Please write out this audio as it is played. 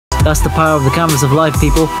That's the power of the canvas of life,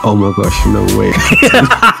 people. Oh my gosh, no way.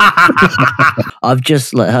 I've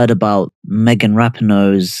just heard about Megan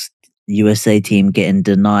Rapinoe's USA team getting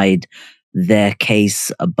denied their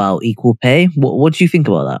case about equal pay. What do you think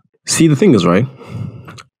about that? See, the thing is, right?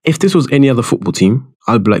 If this was any other football team,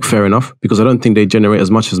 I'd be like, fair enough, because I don't think they generate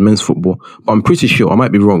as much as men's football. But I'm pretty sure, I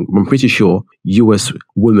might be wrong, but I'm pretty sure US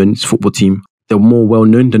women's football team, they're more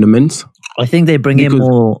well-known than the men's. I think they bring in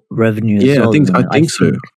more revenue as well. I think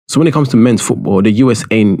so. So when it comes to men's football, the US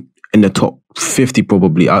ain't in the top 50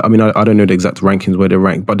 probably. I mean, I don't know the exact rankings where they're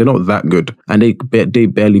ranked, but they're not that good. And they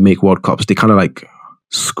barely make World Cups. They kind of like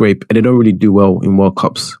scrape, and they don't really do well in World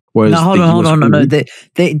Cups. Whereas hold on. No. They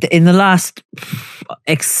in the last,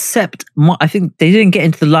 I think they didn't get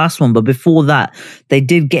into the last one, but before that, they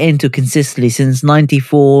did get into consistently since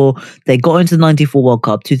 94. They got into the 94 World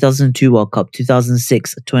Cup, 2002 World Cup,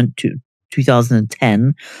 2006,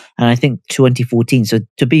 2010, and I think 2014. So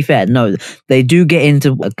to be fair, no, they do get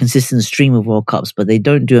into a consistent stream of World Cups, but they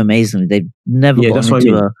don't do amazingly. They've never gotten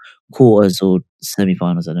into a quarters or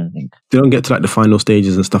semi-finals, I don't think. They don't get to like the final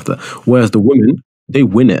stages and stuff. Whereas the women, they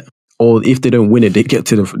win it, or if they don't win it, they get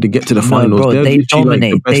to the finals. Bro, they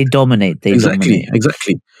dominate. Like they dominate. Exactly.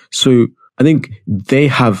 So I think they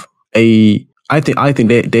have I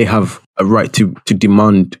think they have a right to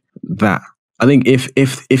demand that. I think if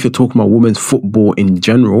you're talking about women's football in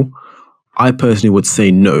general, I personally would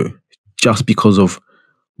say no, just because of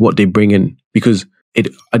what they bring in. Because at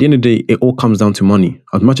the end of the day, it all comes down to money.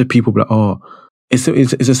 As much as people be like, oh, it's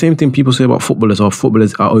the same thing people say about footballers. Or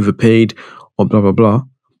footballers are overpaid, or blah blah blah.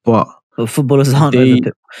 But footballers aren't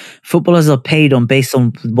overpaid. Footballers are paid based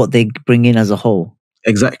on what they bring in as a whole.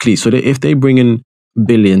 Exactly. So if they bring in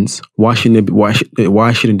billions, why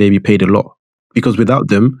shouldn't they be paid a lot? Because without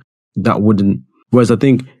them, that wouldn't. Whereas I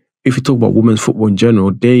think if you talk about women's football in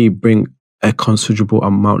general, they bring a considerable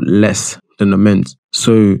amount less than the men's.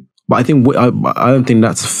 So, but I think I don't think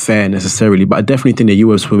that's fair necessarily. But I definitely think the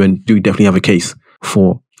US women do definitely have a case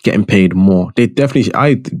for getting paid more. They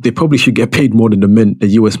probably should get paid more than the men. The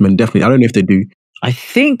US men definitely. I don't know if they do. I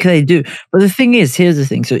think they do. But the thing is, here's the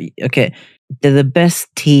thing. So, okay, they're the best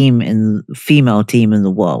female team in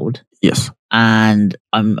the world. Yes. And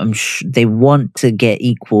I'm sure they want to get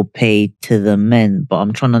equal pay to the men, but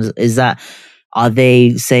I'm trying to are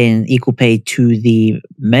they saying equal pay to the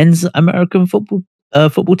men's American football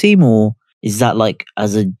team, or is that like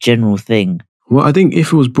as a general thing? Well, I think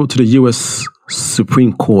if it was brought to the US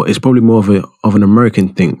Supreme Court, it's probably more of an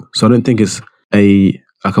American thing. So I don't think it's a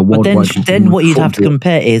worldwide. But then what you'd have to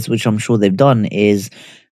compare is, which I'm sure they've done, is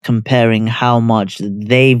comparing how much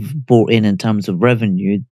they've brought in terms of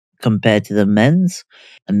revenue compared to the men's,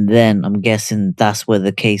 and then I'm guessing that's where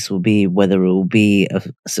the case will be, whether it will be a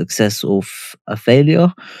success or a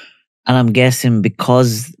failure. And I'm guessing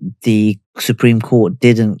because the Supreme Court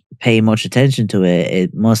didn't pay much attention to it,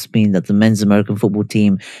 it must mean that the men's American football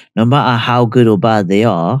team, no matter how good or bad they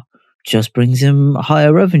are, just brings in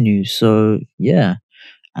higher revenue. So yeah.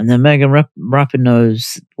 And then Megan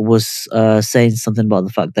Rapinoe was saying something about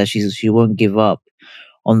the fact that she won't give up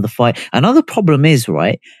on the fight. Another problem is,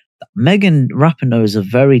 right, Megan Rapinoe is a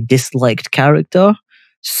very disliked character.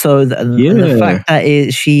 So the fact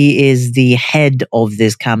that she is the head of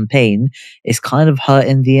this campaign is kind of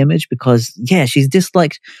hurting the image, because she's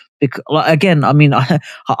disliked. Because, again, I mean,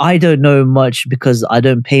 I don't know much because I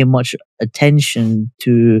don't pay much attention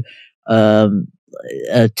to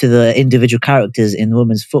the individual characters in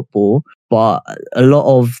women's football, but a lot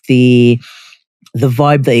of the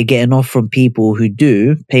vibe that you're getting off from people who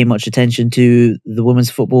do pay much attention to the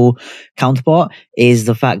women's football counterpart is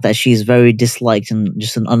the fact that she's very disliked and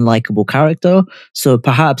just an unlikable character. So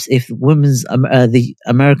perhaps if the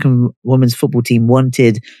American women's football team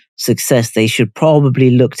wanted success, they should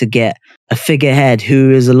probably look to get a figurehead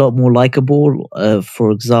who is a lot more likable.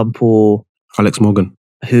 For example, Alex Morgan,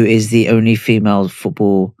 who is the only female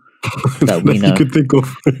football that we know. You could think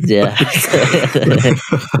of. Yeah.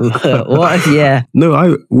 What? Yeah.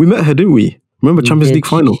 No, we met her, didn't we? Remember Champions League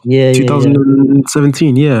final? Yeah.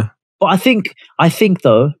 2017, yeah. But I think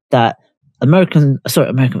though that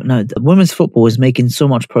the women's football is making so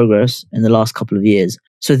much progress in the last couple of years.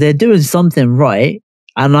 So they're doing something right.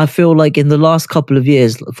 And I feel like in the last couple of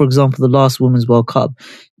years, for example, the last Women's World Cup,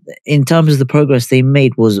 in terms of the progress they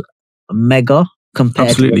made was mega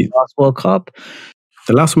compared to the last World Cup.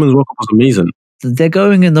 The last Women's World Cup was amazing. They're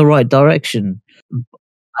going in the right direction.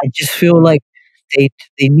 I just feel like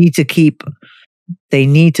they need to keep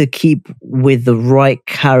with the right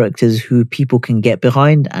characters who people can get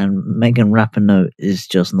behind, and Megan Rapinoe is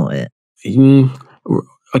just not it.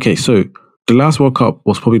 Okay, so The last World Cup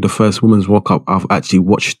was probably the first Women's World Cup I've actually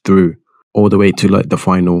watched through all the way to like the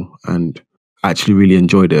final and actually really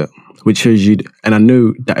enjoyed it, which shows you, and I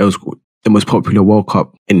know that it was the most popular World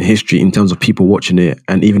Cup in history in terms of people watching it,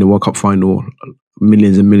 and even the World Cup final,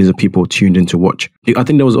 millions and millions of people tuned in to watch. I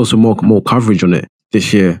think there was also more coverage on it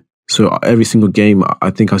this year. So every single game, I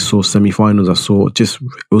think I saw semi-finals, it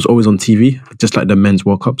was always on TV, just like the Men's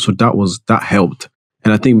World Cup. So that helped.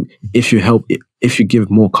 And I think if you give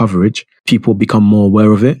more coverage, people become more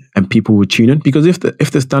aware of it and people will tune in. Because if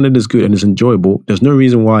the standard is good and it's enjoyable, there's no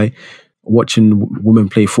reason why watching women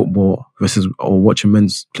play football or watching men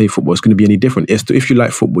play football is going to be any different. If you like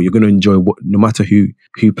football, you're going to enjoy no matter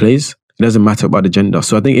who plays. It doesn't matter about the gender.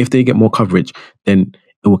 So I think if they get more coverage, then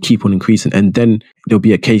it will keep on increasing. And then there'll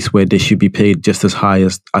be a case where they should be paid just as high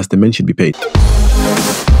as the men should be paid.